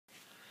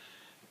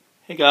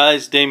Hey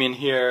guys, Damien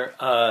here.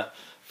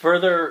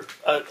 Another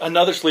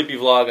Sleepy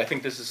Vlog. I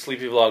think this is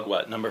Sleepy Vlog,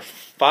 what, number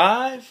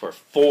 5 or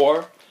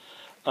 4?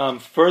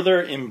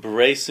 Further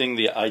embracing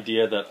the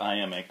idea that I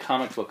am a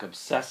comic book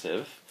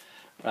obsessive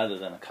rather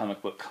than a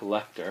comic book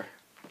collector.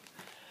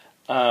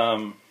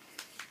 Not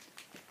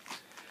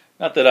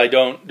that I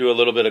don't do a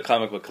little bit of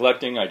comic book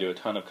collecting, I do a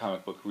ton of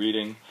comic book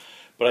reading,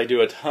 but I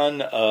do a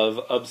ton of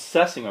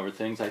obsessing over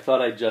things. I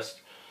thought I'd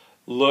just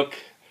look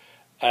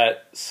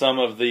at some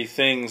of the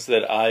things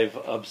that I've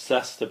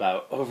obsessed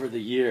about over the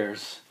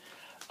years,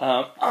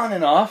 on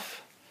and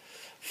off,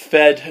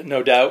 fed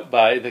no doubt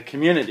by the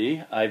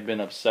community. I've been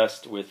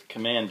obsessed with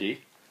Commandy,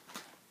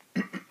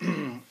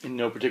 in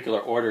no particular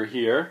order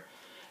here,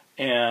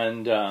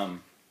 and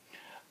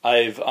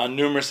I've on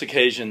numerous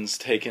occasions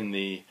taken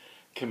the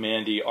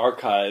Commandy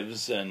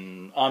archives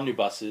and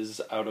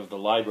omnibuses out of the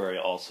library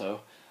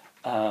also,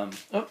 and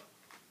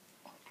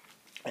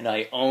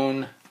I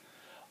own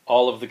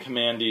all of the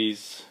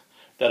Commandies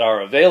that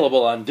are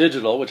available on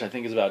digital, which I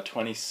think is about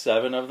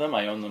 27 of them.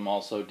 I own them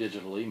also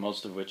digitally,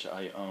 most of which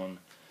I own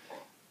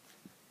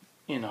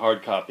in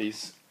hard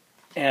copies.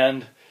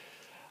 And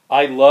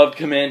I loved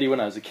Commandy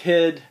when I was a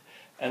kid,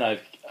 and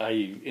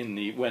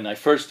when I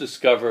first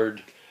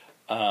discovered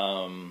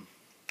eBay,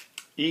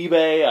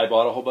 I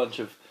bought a whole bunch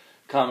of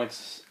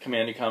comics,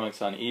 Commandy comics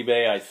on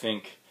eBay. I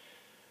think,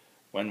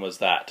 when was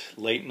that?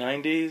 Late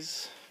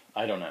 90s?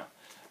 I don't know.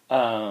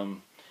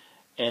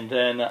 And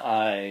then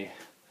I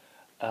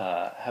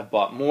have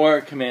bought more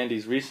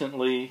Commandies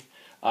recently.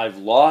 I've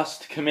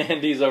lost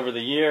Commandies over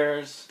the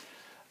years.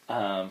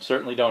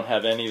 Certainly don't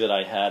have any that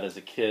I had as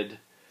a kid.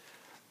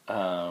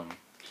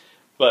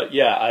 But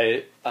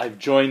yeah, I've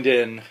joined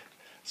in,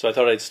 so I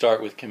thought I'd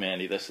start with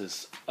Commandy. This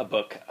is a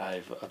book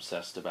I've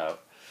obsessed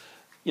about.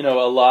 You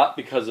know, a lot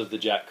because of the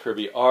Jack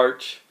Kirby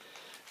art.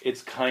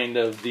 It's kind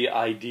of the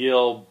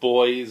ideal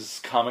boys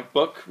comic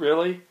book,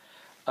 really.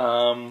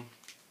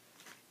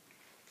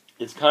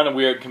 It's kind of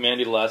weird,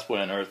 Commandy the Last Boy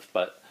on Earth,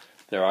 but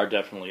there are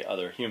definitely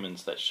other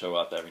humans that show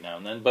up every now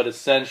and then. But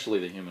essentially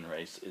the human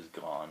race is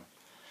gone,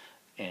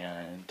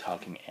 and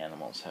talking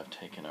animals have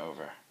taken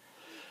over.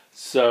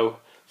 So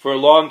for a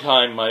long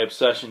time my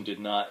obsession did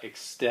not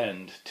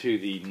extend to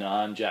the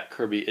non-Jack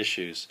Kirby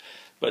issues,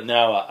 but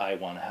now I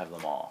want to have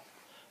them all.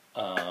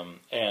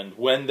 And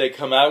when they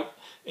come out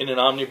in an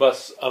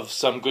omnibus of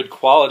some good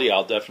quality,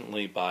 I'll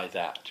definitely buy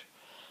that.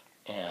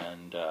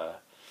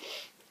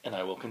 And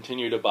I will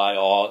continue to buy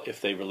all. If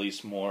they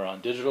release more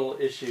on digital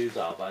issues,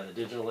 I'll buy the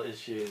digital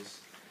issues.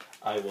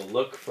 I will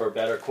look for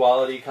better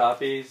quality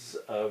copies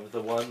of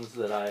the ones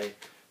that I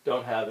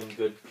don't have in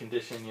good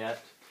condition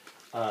yet.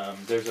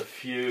 There's a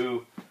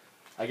few.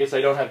 I guess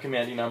I don't have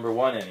Commandy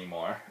 #1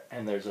 anymore,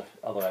 and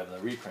although I have the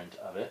reprint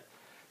of it.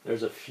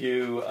 There's a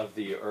few of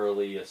the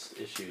earliest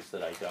issues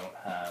that I don't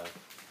have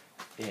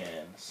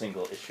in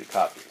single issue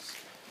copies.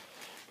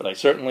 But I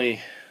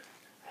certainly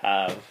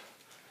have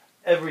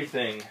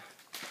everything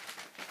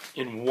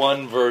in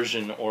one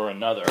version or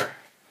another,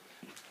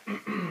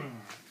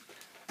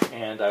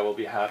 and I will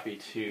be happy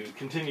to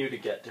continue to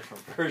get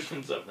different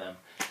versions of them.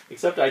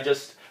 Except I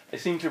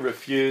seem to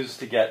refuse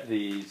to get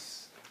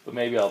these, but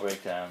maybe I'll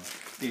break down,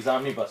 these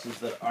omnibuses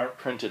that aren't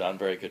printed on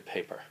very good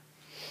paper.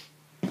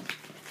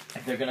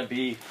 If they're going to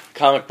be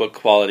comic book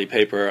quality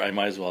paper, I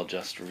might as well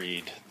just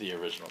read the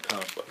original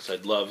comic books.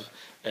 I'd love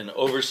an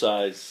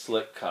oversized,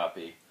 slick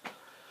copy.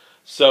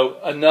 So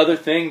another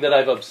thing that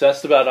I've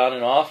obsessed about on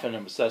and off, and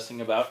I'm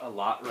obsessing about a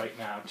lot right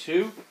now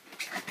too,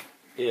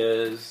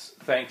 is,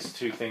 thanks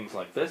to things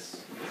like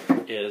this,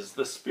 is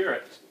The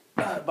Spirit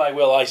by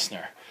Will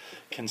Eisner.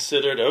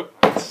 Considered,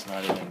 it's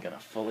not even going to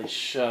fully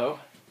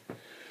show.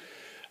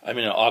 I'm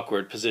in an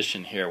awkward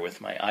position here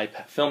with my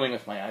iPad, filming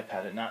with my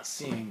iPad and not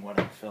seeing what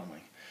I'm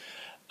filming.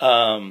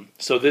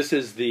 So this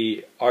is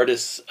the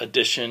artist's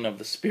edition of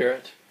The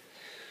Spirit,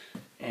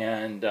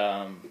 and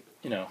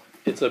you know,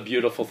 it's a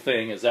beautiful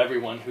thing, as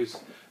everyone who's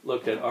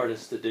looked at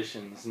artist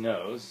editions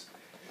knows.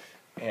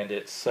 And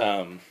it's,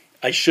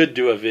 I should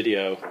do a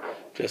video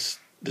just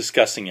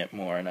discussing it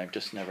more, and I've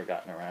just never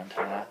gotten around to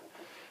that.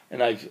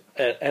 And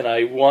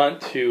I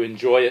want to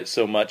enjoy it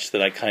so much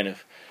that I kind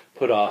of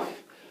put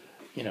off,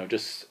 you know,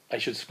 I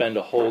should spend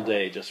a whole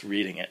day just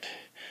reading it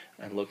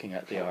and looking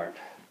at the art.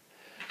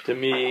 To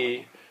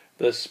me,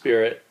 the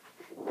Spirit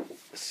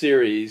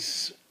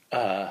series,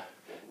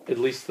 at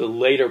least the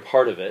later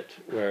part of it,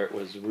 where it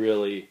was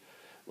really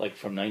like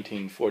from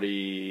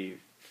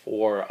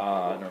 1944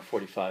 on, or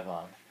 45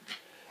 on,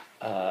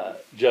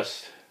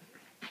 just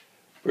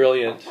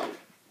brilliant,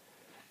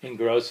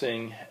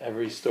 engrossing.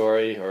 Every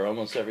story, or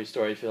almost every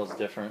story, feels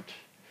different.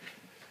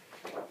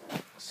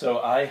 So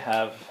I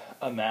have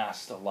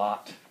amassed a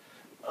lot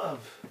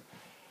of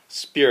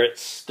Spirit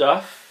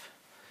stuff,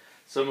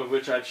 some of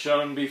which I've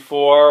shown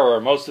before,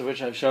 or most of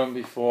which I've shown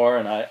before,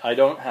 and I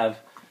don't have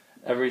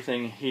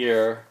everything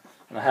here,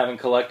 and I haven't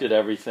collected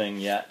everything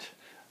yet.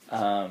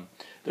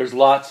 There's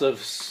lots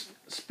of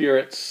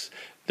Spirits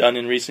done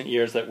in recent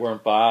years that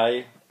weren't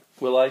by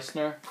Will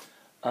Eisner.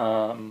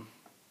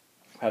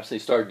 Perhaps they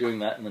started doing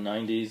that in the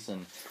 90s,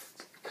 and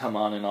come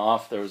on and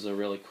off. There was a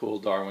really cool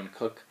Darwin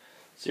Cook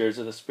series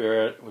of the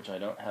Spirit, which I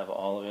don't have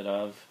all of it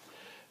of.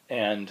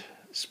 And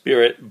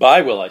Spirit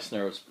by Will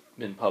Eisner has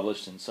been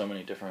published in so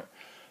many different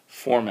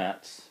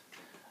formats.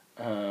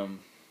 I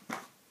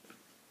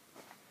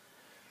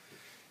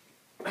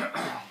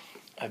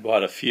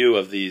bought a few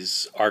of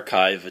these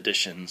archive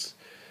editions,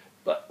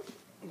 but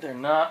they're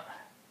not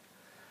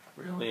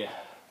really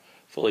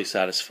fully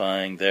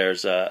satisfying.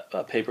 There's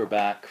a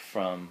paperback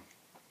from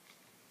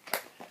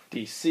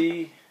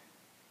DC.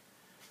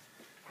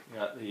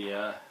 Got the,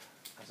 as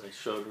I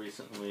showed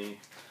recently,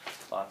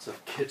 lots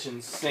of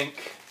kitchen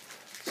sink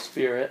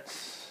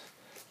spirits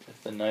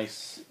with the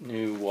nice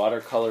new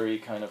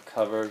watercolory kind of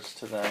covers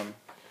to them.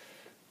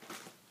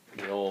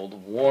 The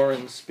old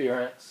Warren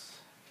spirits,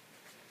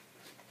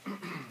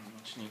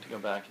 which need to go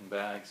back in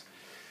bags.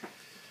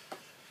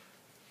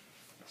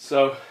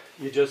 So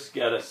you just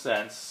get a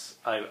sense.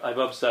 I've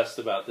obsessed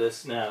about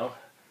this now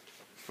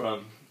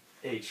from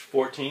age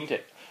 14 to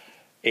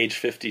age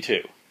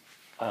 52.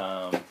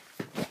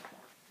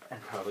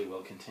 And probably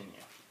will continue.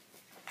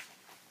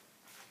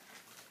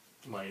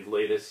 My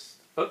latest,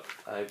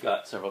 I've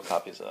got several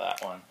copies of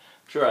that one.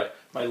 Sure,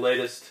 my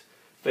latest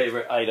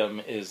favorite item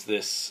is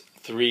this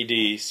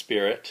 3D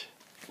Spirit,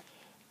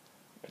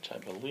 which I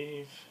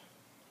believe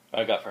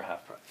I got for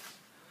half price.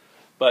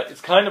 But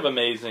it's kind of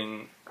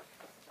amazing.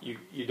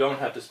 You don't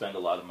have to spend a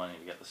lot of money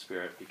to get the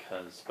Spirit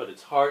but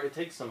it's hard. It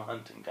takes some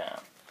hunting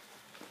down.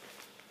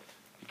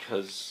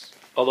 Because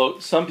although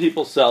some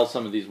people sell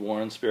some of these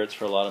Warren spirits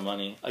for a lot of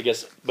money, I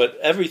guess, but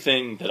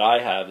everything that I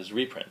have is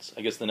reprints.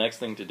 I guess the next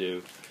thing to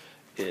do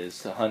is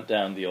to hunt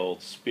down the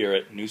old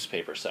Spirit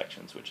newspaper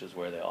sections, which is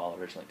where they all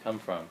originally come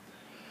from.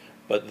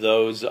 But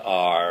those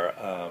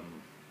are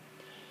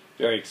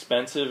very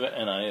expensive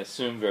and I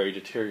assume very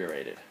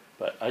deteriorated.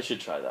 But I should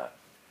try that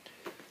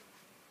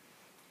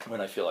when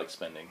I feel like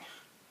spending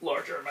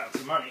larger amounts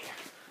of money,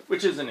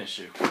 which is an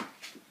issue.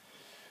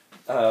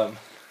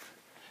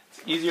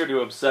 It's easier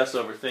to obsess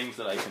over things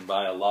that I can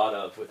buy a lot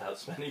of without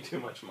spending too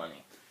much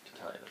money, to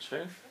tell you the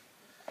truth.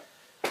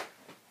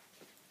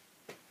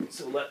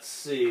 So let's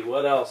see,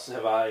 what else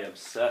have I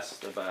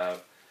obsessed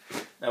about?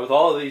 Now with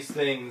all of these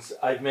things,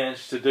 I've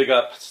managed to dig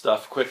up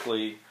stuff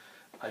quickly.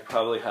 I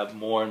probably have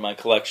more in my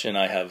collection.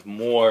 I have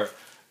more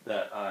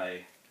that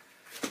I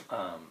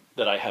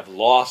have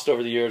lost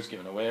over the years,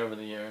 given away over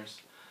the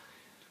years.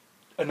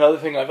 Another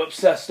thing I've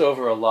obsessed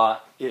over a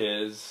lot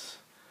is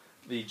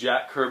the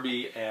Jack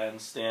Kirby and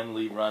Stan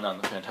Lee run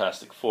on the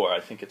Fantastic Four. I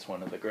think it's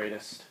one of the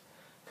greatest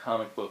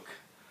comic book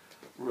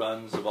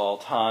runs of all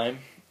time.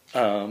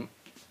 So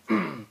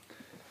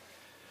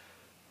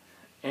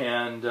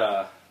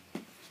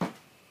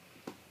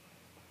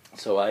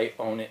I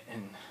own it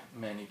in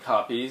many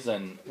copies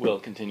and will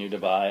continue to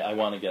buy. I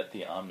want to get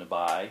the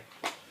Omnibuy,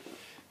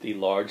 the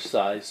large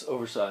size,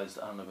 oversized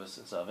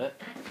omnibuses of it.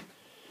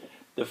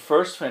 The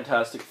first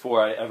Fantastic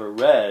Four I ever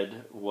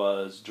read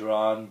was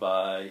drawn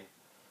by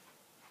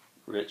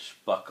Rich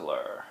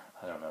Buckler.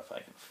 I don't know if I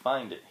can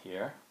find it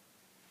here.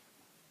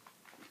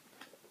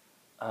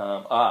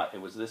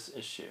 It was this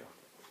issue.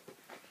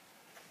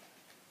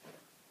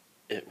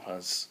 It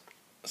was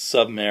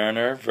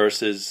Submariner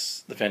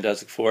versus the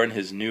Fantastic Four in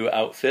his new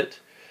outfit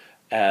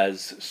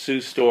as Sue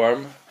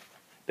Storm.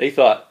 They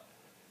thought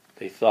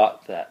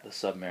that the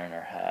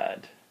Submariner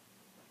had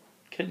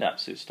kidnapped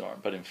Sue Storm,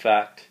 but in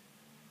fact,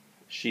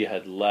 she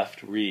had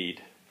left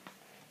Reed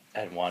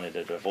and wanted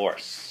a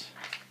divorce.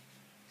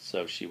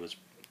 So she was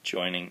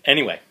joining.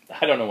 Anyway,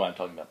 I don't know why I'm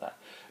talking about that.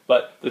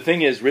 But the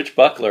thing is, Rich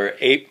Buckler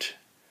aped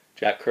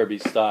Jack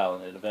Kirby's style,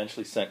 and it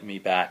eventually sent me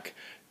back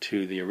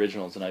to the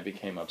originals, and I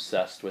became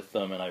obsessed with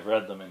them, and I've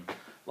read them in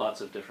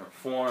lots of different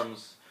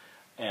forms,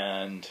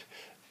 and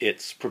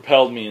it's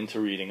propelled me into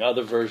reading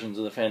other versions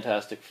of the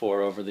Fantastic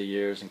Four over the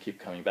years and keep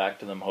coming back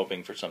to them,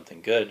 hoping for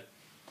something good.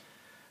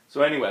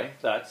 So anyway,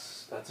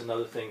 that's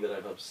another thing that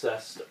I've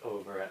obsessed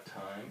over at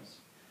times.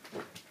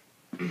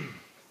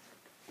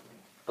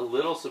 A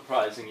little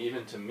surprising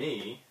even to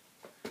me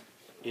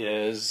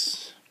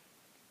is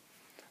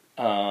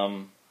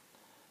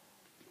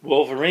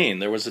Wolverine.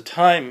 There was a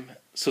time,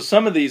 so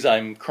some of these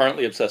I'm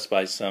currently obsessed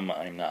by, some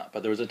I'm not,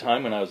 but there was a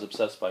time when I was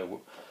obsessed by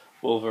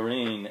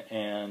Wolverine,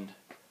 and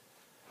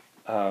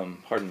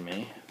pardon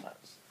me,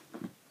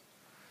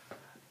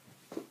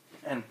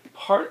 and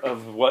part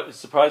of what is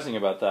surprising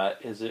about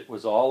that is it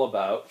was all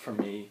about, for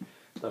me,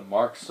 the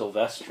Mark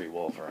Silvestri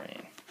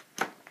Wolverine.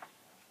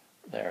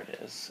 There it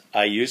is.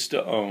 I used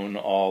to own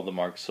all the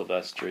Mark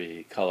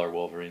Silvestri color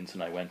Wolverines,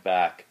 and I went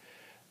back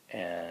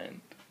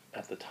and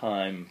at the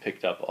time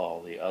picked up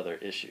all the other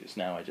issues.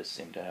 Now I just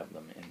seem to have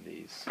them in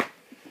these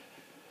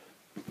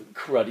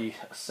cruddy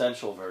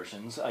essential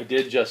versions. I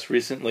did just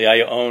recently,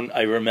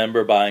 I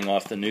remember buying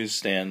off the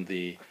newsstand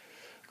the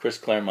Chris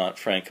Claremont,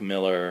 Frank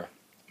Miller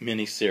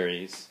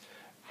miniseries,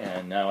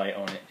 and now I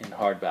own it in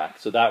hardback.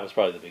 So that was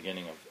probably the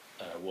beginning of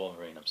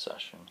Wolverine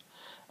obsession.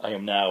 I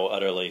am now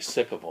utterly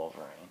sick of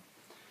Wolverine.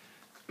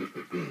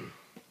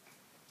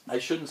 I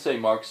shouldn't say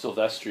Mark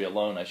Silvestri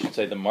alone. I should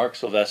say the Mark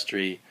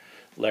Silvestri,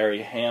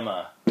 Larry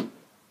Hama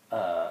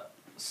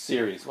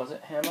series. Was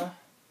it Hammer?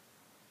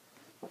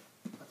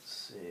 Let's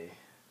see.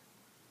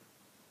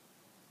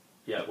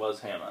 Yeah, it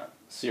was Hammer.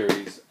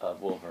 Series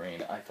of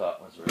Wolverine I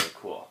thought was really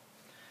cool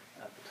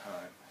at the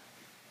time.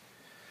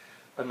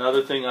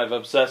 Another thing I've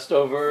obsessed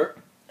over,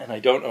 and I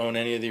don't own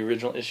any of the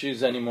original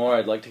issues anymore,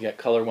 I'd like to get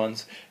color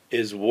ones,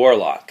 is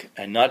Warlock.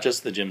 And not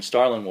just the Jim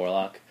Starlin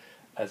Warlock.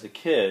 As a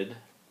kid,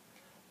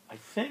 I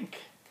think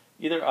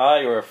either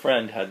I or a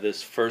friend had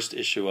this first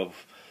issue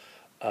of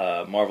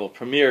Marvel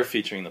Premiere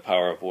featuring the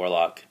power of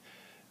Warlock,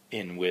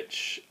 in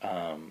which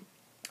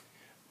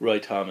Roy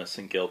Thomas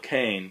and Gil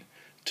Kane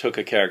took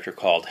a character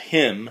called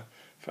Him,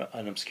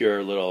 an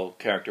obscure little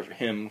character for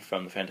Him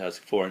from the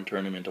Fantastic Four, and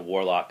turned him into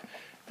Warlock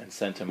and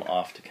sent him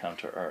off to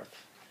counter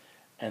Earth.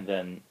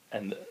 And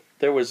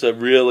there was a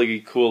really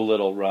cool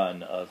little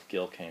run of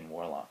Gil Kane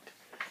Warlock,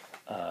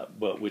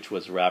 which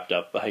was wrapped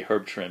up by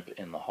Herb Trimpe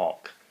in the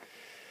Hulk.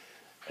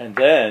 And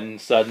then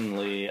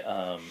suddenly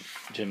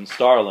Jim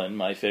Starlin,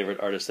 my favorite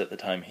artist at the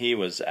time he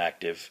was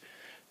active,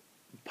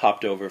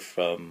 popped over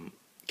from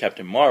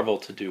Captain Marvel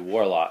to do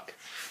Warlock.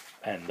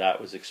 And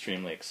that was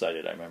extremely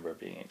excited. I remember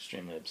being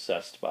extremely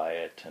obsessed by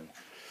it and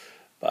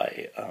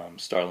by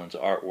Starlin's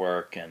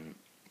artwork and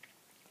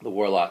the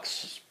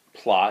Warlock's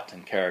plot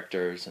and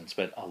characters, and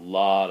spent a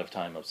lot of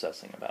time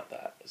obsessing about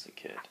that as a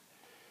kid.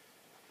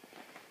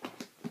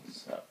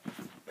 So,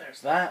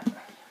 there's that.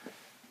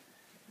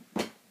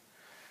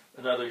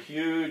 Another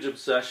huge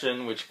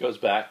obsession, which goes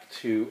back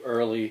to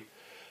early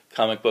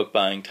comic book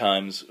buying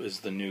times, is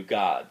the New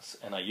Gods.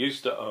 And I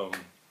used to own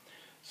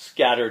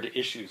scattered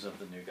issues of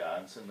the New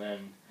Gods, and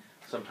then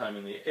sometime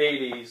in the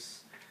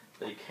 80s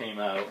they came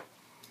out,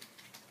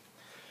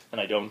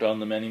 and I don't own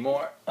them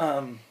anymore.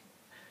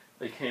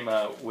 They came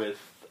out with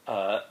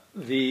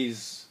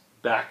these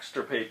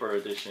Baxter paper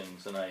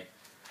editions, and I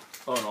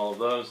own all of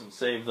those and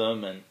save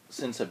them. And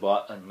since I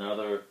bought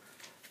another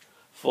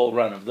full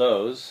run of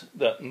those,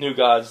 the New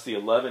Gods, the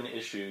 11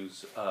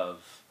 issues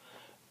of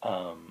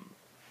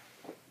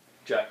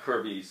Jack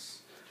Kirby's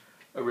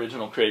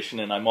original creation,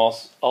 and I'm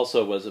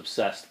also was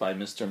obsessed by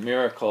Mr.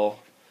 Miracle,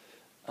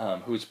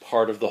 who's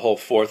part of the whole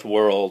Fourth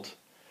World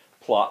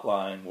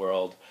plotline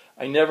world.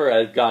 I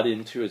never got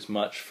into as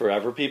much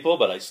Forever People,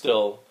 but I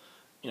still,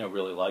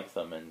 really like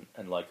them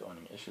and like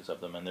owning issues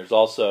of them. And there's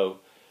also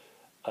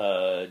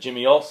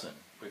Jimmy Olsen,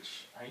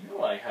 which I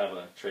know I have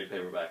a trade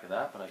paperback of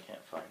that, but I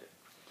can't find it.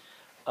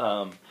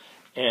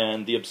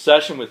 And the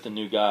obsession with the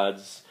New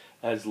Gods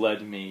has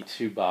led me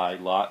to buy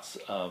lots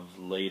of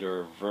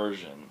later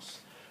versions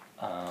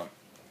of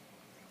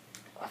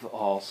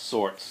all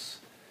sorts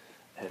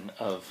and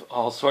of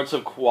all sorts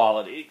of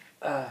quality.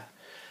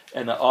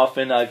 And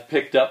often I've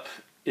picked up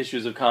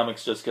issues of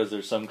comics just because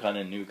there's some kind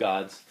of New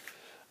Gods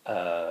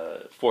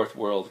Fourth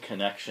World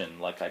connection.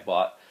 Like I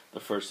bought the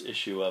first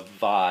issue of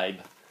Vibe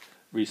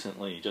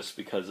recently just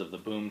because of the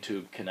Boom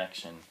Tube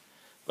connection,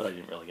 but I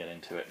didn't really get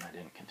into it and I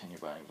didn't continue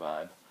buying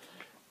Vibe.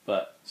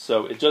 But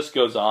so it just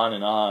goes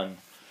on,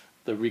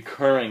 the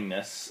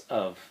recurringness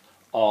of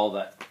all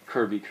that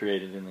Kirby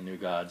created in the New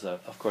Gods.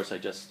 Of course, I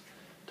just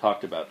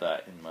talked about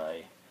that in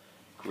my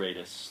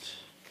greatest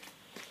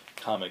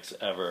comics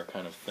ever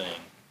kind of thing.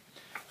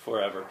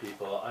 Forever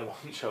People. I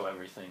won't show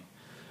everything.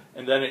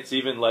 And then it's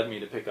even led me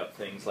to pick up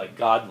things like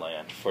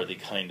Godland for the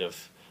kind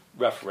of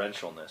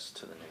referentialness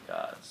to the New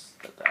Gods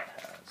that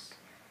has.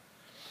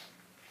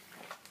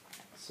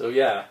 So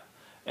yeah,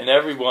 and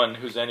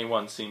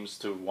anyone seems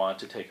to want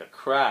to take a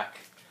crack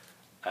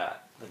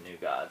at the New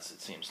Gods.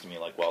 It seems to me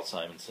like Walt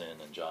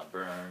Simonson and John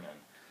Byrne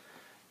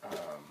and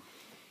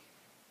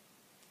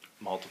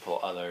multiple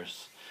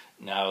others.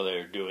 Now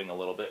they're doing a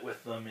little bit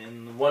with them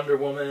in Wonder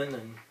Woman.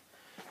 And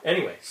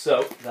anyway,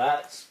 so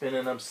that's been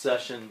an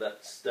obsession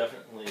that's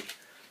definitely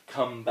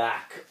come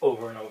back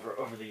over and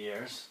over the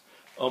years.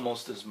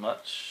 Almost as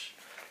much,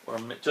 or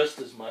just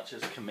as much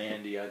as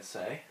Commandy, I'd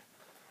say.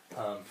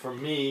 For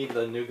me,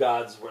 the New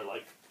Gods were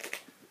like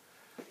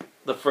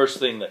the first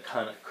thing that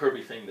kind of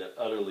Kirby thing that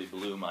utterly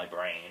blew my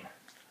brain.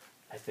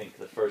 I think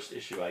the first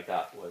issue I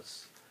got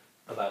was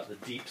about the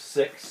Deep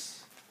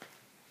Six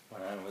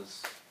when I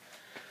was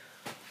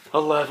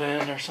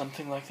 11 or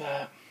something like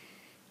that.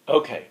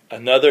 Okay,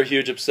 another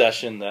huge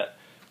obsession that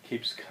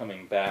keeps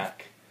coming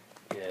back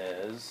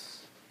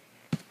is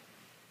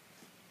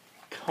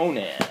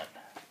Conan.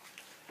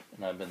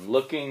 And I've been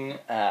looking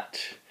at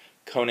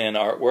Conan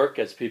artwork,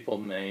 as people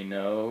may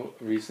know,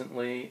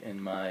 recently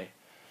in my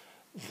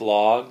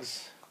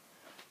vlogs,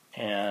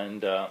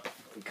 and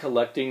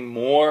collecting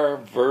more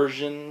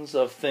versions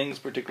of things,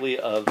 particularly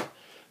of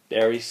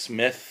Barry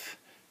Smith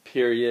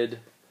period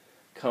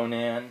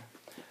Conan.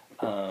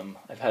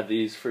 I've had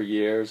these for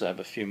years. I have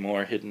a few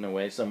more hidden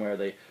away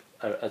somewhere.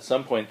 At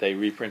some point they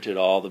reprinted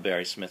all the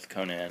Barry Smith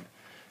Conan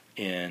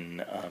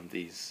in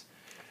these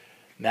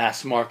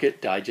mass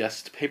market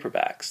digest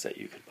paperbacks that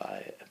you could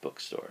buy at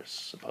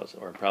bookstores,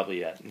 or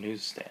probably at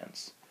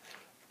newsstands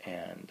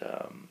and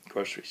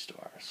grocery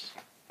stores.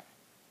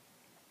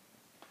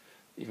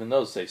 Even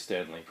those say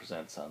Stanley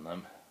Presents on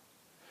them,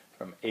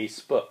 from Ace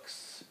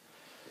Books.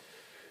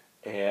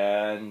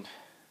 And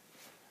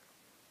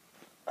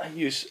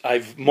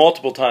I've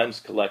multiple times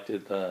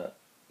collected the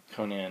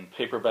Conan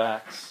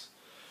paperbacks.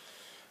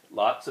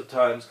 Lots of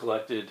times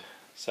collected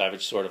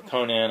Savage Sword of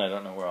Conan. I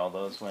don't know where all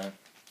those went.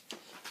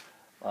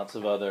 Lots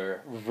of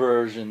other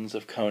versions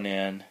of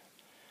Conan.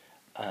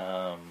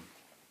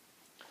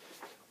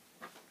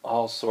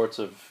 All sorts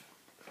of...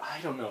 I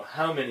don't know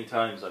how many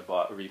times I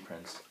bought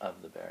reprints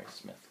of the Barry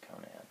Smith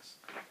Conans.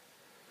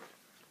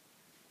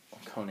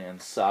 Conan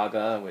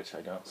Saga, which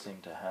I don't seem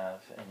to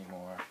have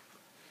anymore.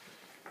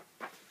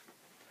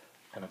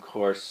 And of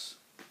course,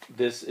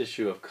 this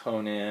issue of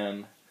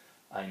Conan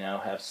I now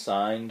have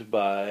signed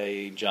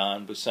by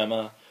John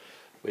Buscema,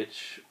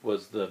 which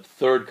was the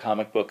third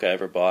comic book I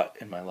ever bought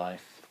in my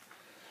life.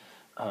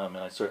 And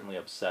I certainly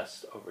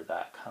obsessed over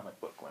that comic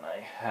book when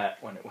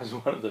it was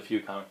one of the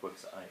few comic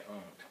books I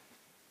owned.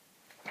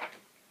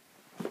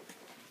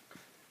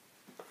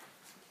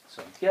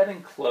 So I'm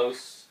getting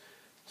close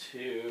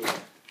to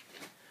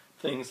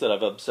things that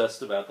I've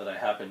obsessed about that I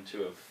happen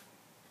to have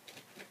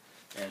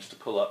managed to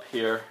pull up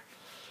here.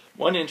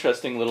 One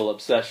interesting little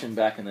obsession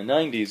back in the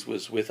 90s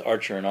was with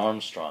Archer and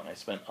Armstrong. I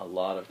spent a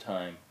lot of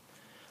time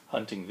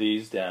hunting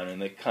these down,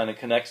 and it kind of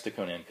connects to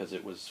Conan because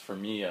it was, for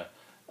me, a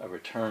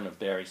return of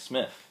Barry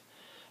Smith.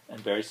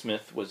 And Barry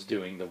Smith was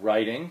doing the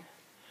writing.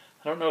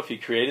 I don't know if he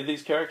created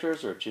these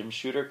characters or if Jim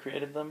Shooter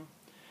created them.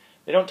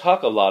 They don't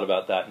talk a lot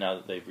about that now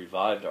that they've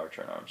revived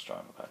Archer and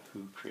Armstrong, about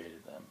who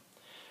created them.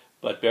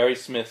 But Barry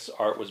Smith's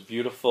art was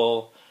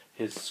beautiful.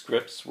 His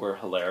scripts were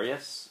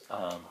hilarious.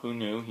 Who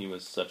knew he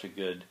was such a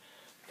good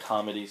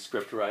comedy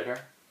script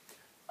writer?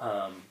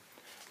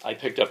 I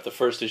picked up the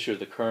first issue of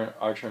the current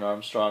Archer and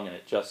Armstrong, and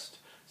it just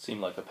seemed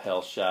like a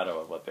pale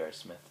shadow of what Barry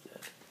Smith did.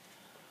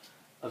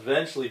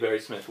 Eventually, Barry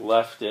Smith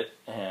left it,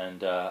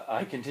 and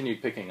I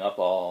continued picking up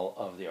all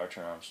of the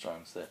Archer and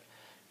Armstrongs that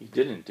he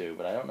didn't do,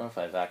 but I don't know if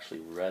I've actually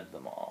read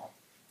them all.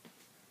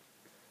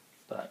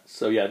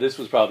 So yeah, this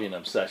was probably an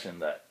obsession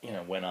that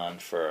went on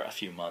for a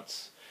few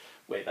months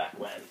way back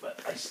when,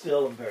 but I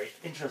still am very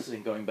interested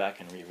in going back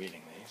and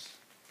rereading these.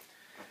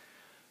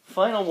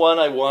 Final one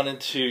I wanted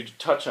to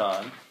touch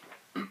on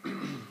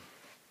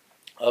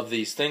of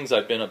these things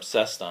I've been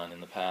obsessed on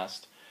in the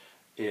past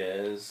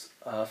is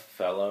a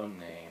fellow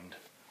named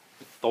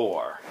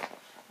Thor.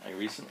 I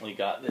recently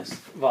got this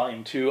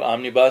Volume 2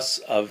 omnibus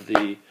of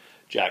the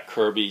Jack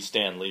Kirby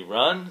Stan Lee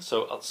run,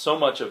 so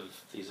much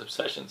of these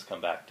obsessions come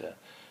back to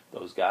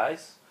those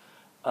guys.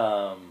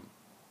 I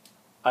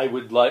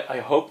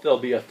hope there'll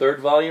be a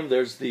third volume.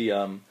 There's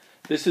the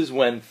this is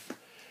when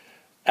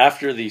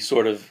after the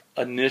sort of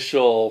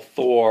initial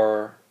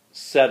Thor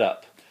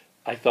setup,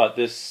 I thought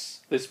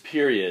this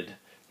period,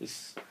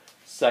 this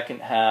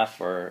second half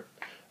or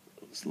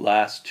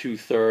last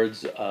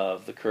 2/3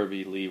 of the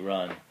Kirby Lee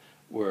run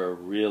were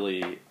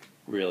really,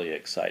 really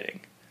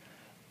exciting.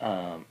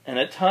 And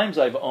at times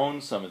I've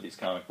owned some of these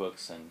comic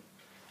books, and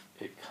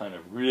it kind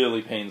of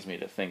really pains me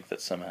to think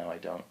that somehow I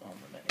don't own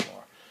them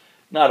anymore.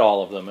 Not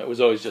all of them. It was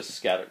always just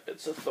scattered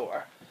bits of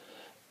Thor.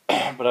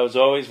 But I was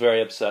always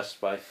very obsessed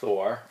by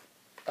Thor.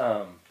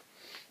 Here's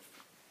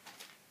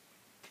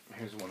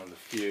one of the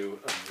few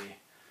of the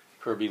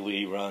Kirby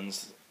Lee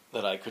runs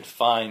that I could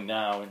find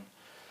now,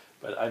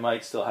 but I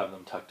might still have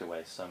them tucked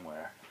away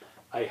somewhere.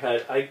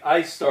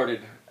 I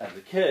started as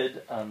a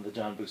kid on the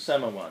John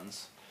Buscema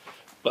ones,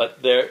 but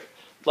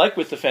like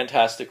with the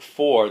Fantastic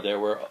Four,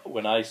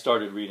 when I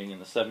started reading in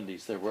the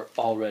 70s, there were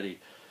already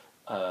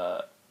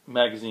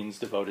magazines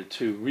devoted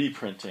to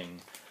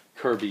reprinting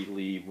Kirby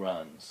Lee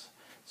runs.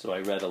 So I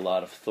read a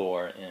lot of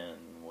Thor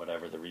in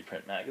whatever the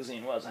reprint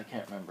magazine was. I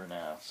can't remember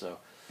now. So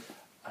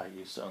I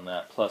used to own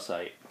that. Plus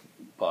I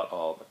bought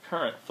all the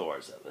current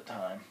Thors at the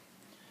time.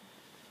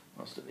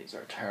 Most of these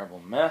are a terrible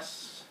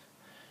mess.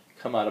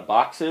 Come out of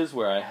boxes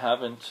where I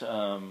haven't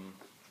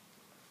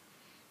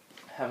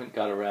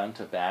got around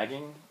to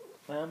bagging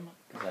them,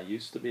 because I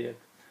used to be a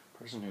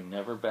person who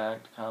never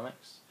bagged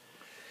comics.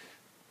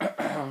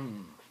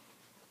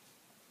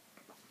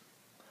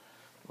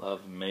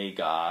 Love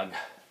Magog,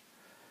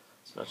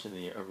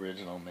 especially the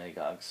original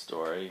Magog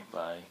story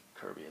by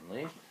Kirby and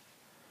Lee.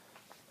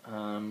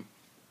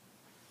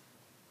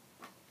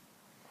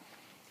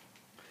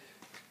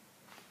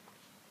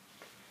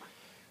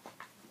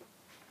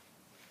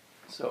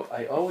 So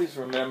I always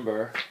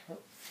remember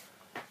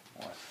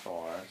more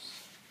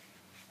Thors.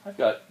 I've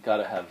got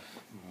to have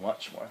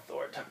much more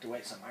Thor tucked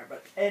away somewhere,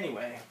 but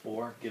anyway,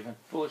 or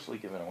foolishly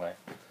given away.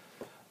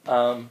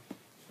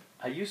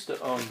 I used to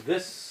own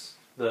this,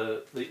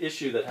 the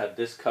issue that had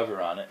this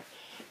cover on it.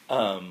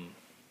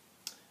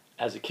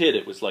 As a kid,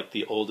 it was like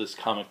the oldest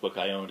comic book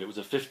I owned. It was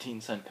a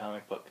 15-cent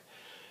comic book,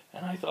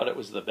 and I thought it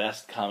was the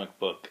best comic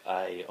book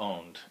I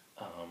owned.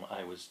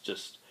 I was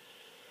just...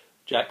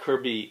 Jack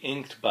Kirby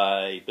inked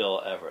by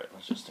Bill Everett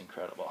was just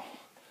incredible.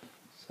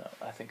 So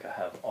I think I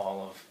have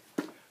all of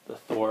the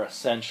Thor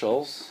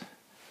essentials.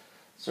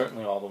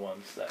 Certainly all the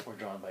ones that were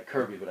drawn by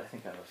Kirby, but I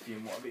think I have a few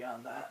more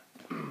beyond that.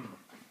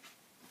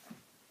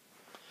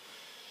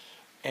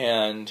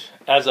 And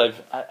as I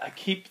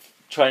keep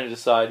trying to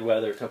decide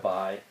whether to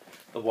buy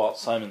the Walt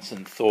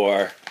Simonson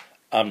Thor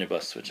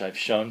omnibus, which I've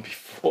shown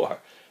before,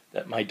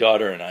 that my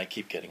daughter and I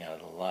keep getting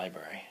out of the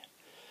library.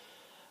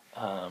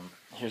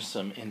 Here's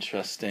some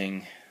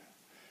interesting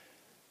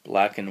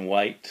black and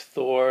white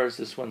Thors.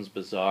 This one's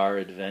Bizarre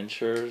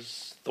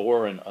Adventures,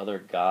 Thor and Other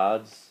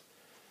Gods.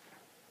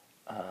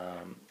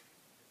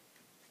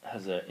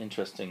 Has an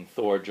interesting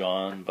Thor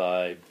drawn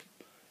by,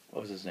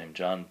 what was his name,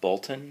 John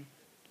Bolton?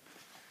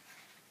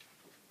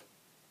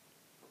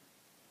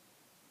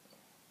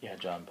 Yeah,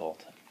 John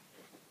Bolton.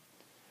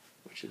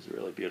 Which is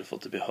really beautiful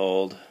to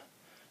behold.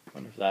 I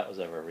wonder if that was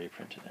ever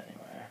reprinted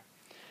anywhere.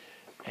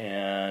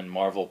 And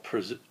Marvel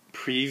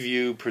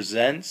Preview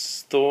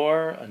Presents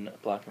Thor, a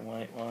black and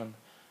white one.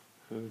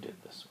 Who did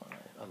this one?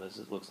 Oh,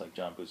 looks like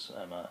John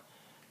Buscema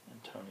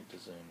and Tony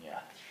DeZun,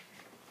 yeah.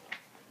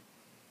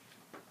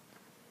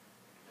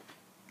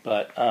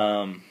 But,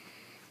 and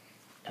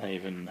I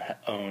even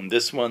own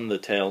this one, The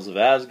Tales of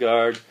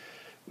Asgard,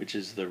 which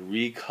is the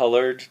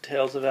recolored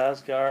Tales of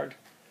Asgard,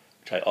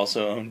 which I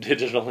also own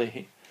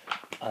digitally,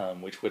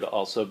 which would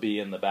also be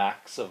in the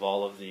backs of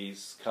all of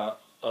these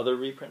other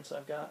reprints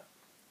I've got.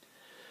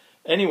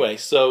 Anyway,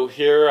 so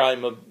here I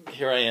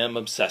am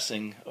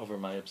obsessing over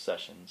my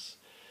obsessions.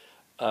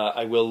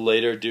 I will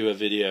later do a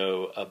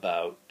video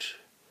about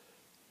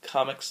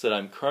comics that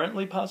I'm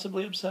currently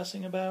possibly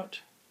obsessing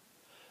about.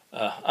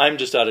 I'm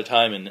just out of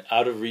time, and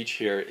out of reach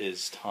here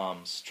is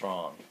Tom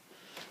Strong.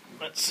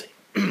 Let's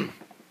see.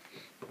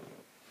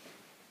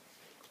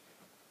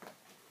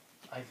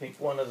 I think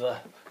one of the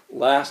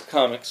last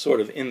comics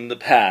sort of in the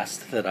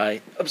past that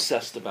I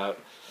obsessed about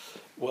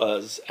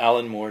was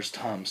Alan Moore's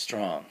Tom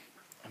Strong.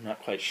 I'm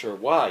not quite sure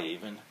why,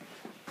 even,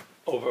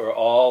 over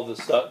all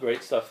the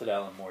great stuff that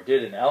Alan Moore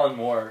did. And Alan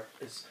Moore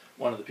is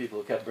one of the people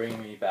who kept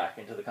bringing me back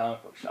into the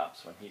comic book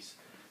shops. When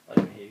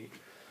he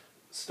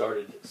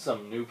started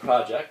some new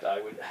project,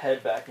 I would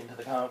head back into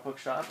the comic book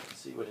shop and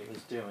see what he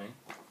was doing.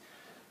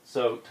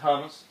 So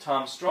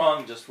Tom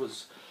Strong just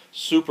was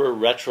super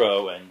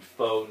retro and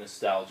faux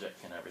nostalgic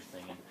and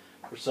everything. And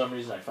for some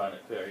reason I found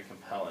it very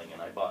compelling,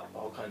 and I bought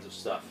all kinds of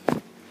stuff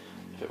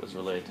if it was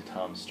related to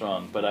Tom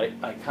Strong. But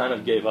I kind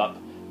of gave up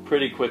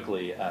pretty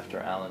quickly after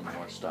Alan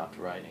Moore stopped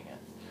writing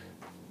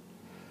it.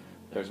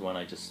 There's one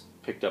I just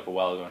picked up a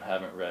while ago and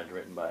haven't read,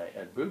 written by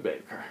Ed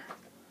Brubaker.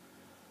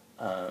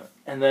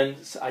 And then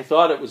I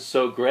thought it was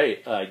so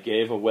great, I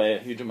gave away a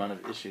huge amount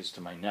of issues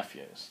to my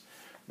nephews.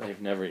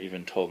 They've never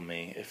even told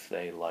me if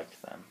they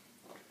liked them.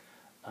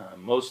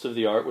 Most of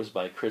the art was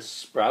by Chris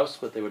Sprouse,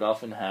 but they would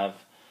often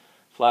have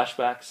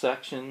flashback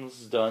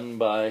sections done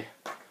by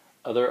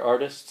other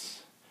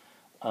artists.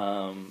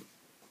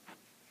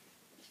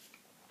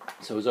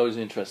 So it was always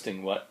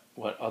interesting what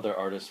other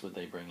artists would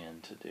they bring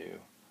in to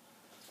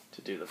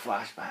do the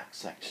flashback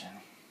section.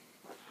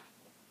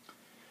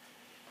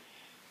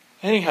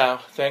 Anyhow,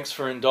 thanks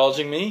for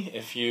indulging me.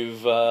 If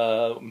you've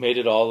made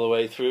it all the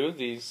way through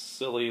these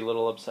silly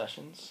little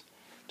obsessions,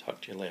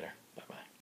 talk to you later.